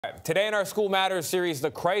Today in our School Matters series, the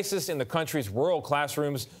crisis in the country's rural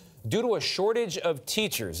classrooms due to a shortage of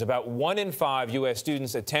teachers. About 1 in 5 U.S.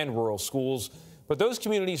 students attend rural schools, but those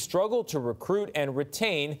communities struggle to recruit and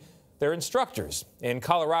retain their instructors. In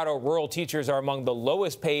Colorado, rural teachers are among the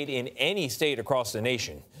lowest paid in any state across the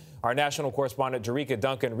nation. Our national correspondent Jericka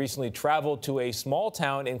Duncan recently traveled to a small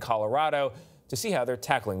town in Colorado to see how they're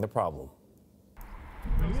tackling the problem.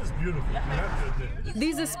 It is beautiful.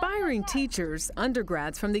 These aspiring teachers,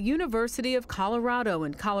 undergrads from the University of Colorado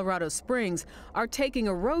in Colorado Springs, are taking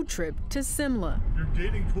a road trip to Simla. Your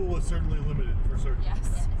dating pool is certainly limited for certain.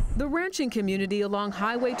 Yes. The ranching community along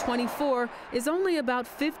Highway 24 is only about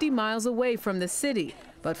 50 miles away from the city,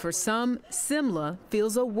 but for some, Simla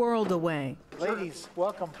feels a world away. Ladies,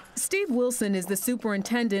 welcome. Steve Wilson is the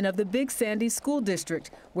superintendent of the Big Sandy School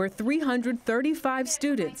District, where 335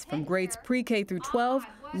 students from grades pre-K through 12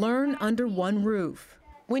 learn under one roof.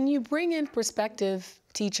 When you bring in prospective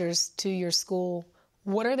teachers to your school,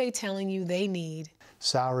 what are they telling you they need?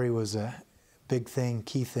 Salary was a big thing,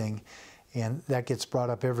 key thing, and that gets brought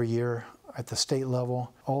up every year at the state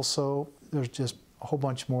level. Also, there's just a whole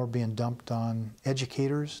bunch more being dumped on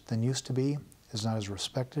educators than used to be. Is not as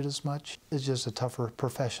respected as much. It's just a tougher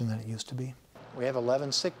profession than it used to be. We have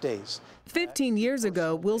 11 sick days. 15 years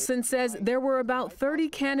ago, Wilson says there were about 30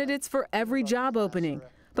 candidates for every job opening.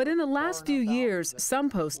 But in the last few years, some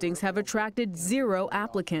postings have attracted 0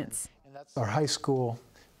 applicants. Our high school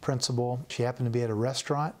principal, she happened to be at a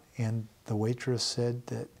restaurant, and the waitress said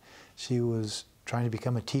that she was trying to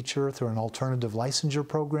become a teacher through an alternative licensure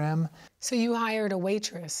program. So you hired a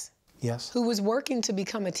waitress? Yes. Who was working to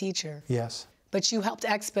become a teacher? Yes. But you helped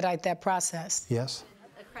expedite that process? Yes.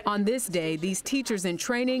 On this day, these teachers in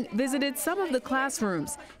training visited some of the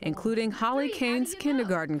classrooms, including Holly Kane's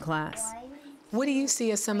kindergarten class. What do you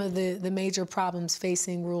see as some of the major problems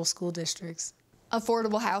facing rural school districts?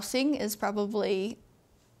 Affordable housing is probably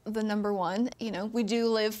the #1. You know, we do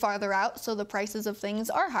live farther out, so the prices of things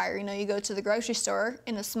are higher. You know, you go to the grocery store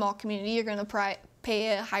in a small community, you're going to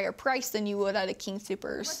pay a higher price than you would at a King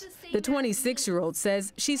Soopers. The 26-year-old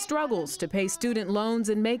says she struggles to pay student loans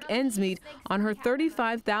and make ends meet on her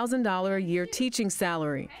 $35,000 a year teaching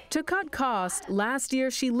salary. To cut costs, last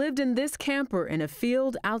year she lived in this camper in a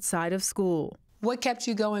field outside of school. What kept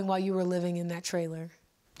you going while you were living in that trailer?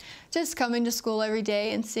 Just coming to school every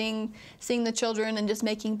day and seeing the children and just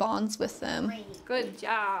making bonds with them. Good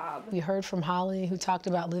job. We heard from Holly, who talked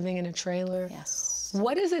about living in a trailer. Yes.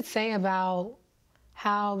 What does it say about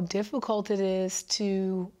how difficult it is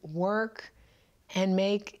to work and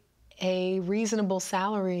make a reasonable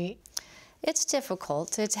salary? It's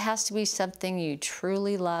difficult. It has to be something you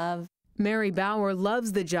truly love. Mary Bauer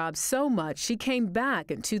loves the job so much she came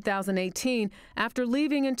back in 2018 after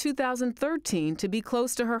leaving in 2013 to be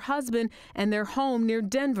close to her husband and their home near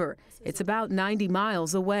Denver. It's about 90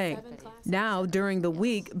 miles away. Now, during the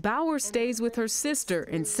week, Bauer stays with her sister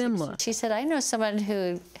in Simla. She said, I know someone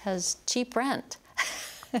who has cheap rent.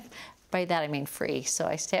 By that I mean free, so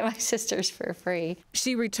I stay at my sister's for free.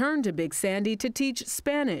 She returned to Big Sandy to teach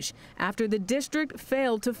Spanish after the district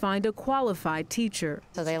failed to find a qualified teacher.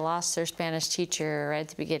 So they lost their Spanish teacher right at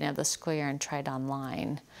the beginning of the school year and tried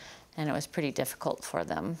online, and it was pretty difficult for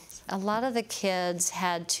them. A lot of the kids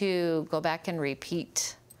had to go back and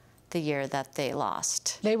repeat the year that they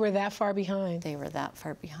lost. They were that far behind? They were that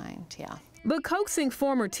far behind, yeah. But coaxing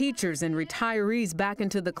former teachers and retirees back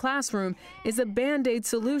into the classroom is a Band-Aid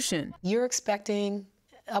solution. You're expecting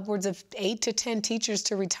upwards of 8 to 10 teachers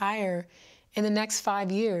to retire in the next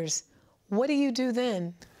 5 years. What do you do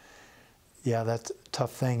then? Yeah, that's a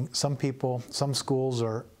tough thing. Some schools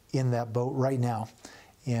are in that boat right now,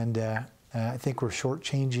 and I think we're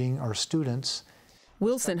shortchanging our students.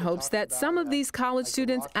 Wilson hopes that some of these college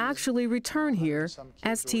students actually return here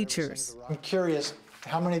as teachers. I'm curious,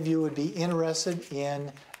 how many of you would be interested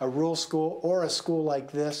in a rural school or a school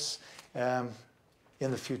like this in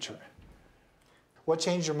the future? What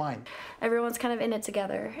changed your mind? Everyone's kind of in it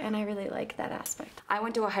together, and I really like that aspect. I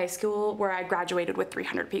went to a high school where I graduated with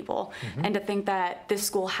 300 people, and to think that this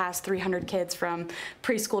school has 300 kids from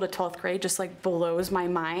preschool to 12th grade just like blows my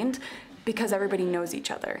mind, because everybody knows each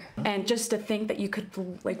other. And just to think that you could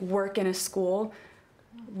like work in a school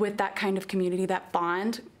with that kind of community, that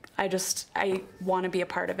bond, I want to be a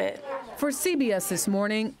part of it. For CBS This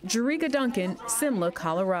Morning, Jericka Duncan, Simla,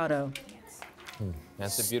 Colorado.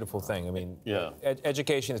 That's a beautiful thing. I mean,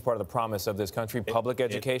 education is part of the promise of this country, public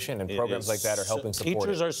education, and programs like that are helping support it.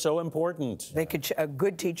 Teachers are so important. A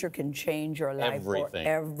good teacher can change your life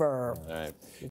forever. All right.